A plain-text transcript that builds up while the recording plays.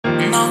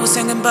Now we're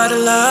singing about the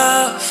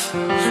love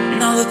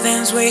and all the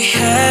things we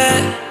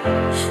had.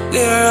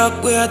 We're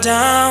up, we're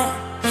down,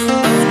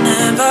 but we're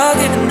never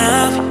giving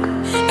up.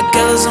 A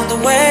girl is on the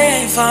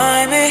way, ain't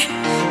find me.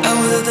 I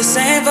will do the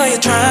same for you,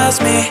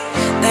 trust me.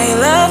 That you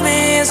love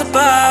me is a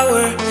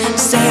power.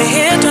 Stay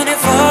here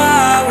 24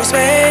 hours,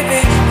 baby.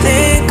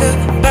 Think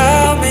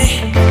about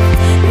me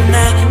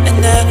now,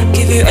 and I'll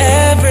give you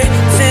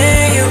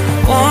everything you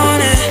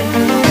wanted.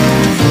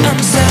 I'm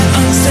still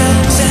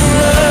in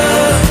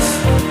love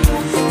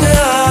with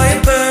all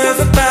your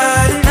perfect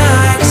body, and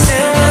I can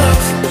still love.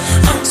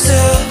 I'm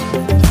still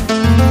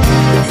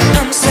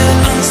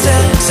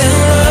in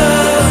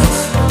love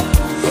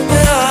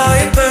with all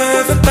your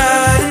perfect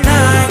body, and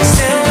I can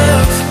still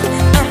love.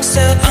 I'm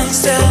still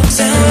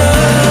in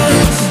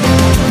love.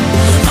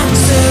 I'm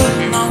still,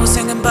 now we're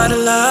singing about the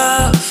love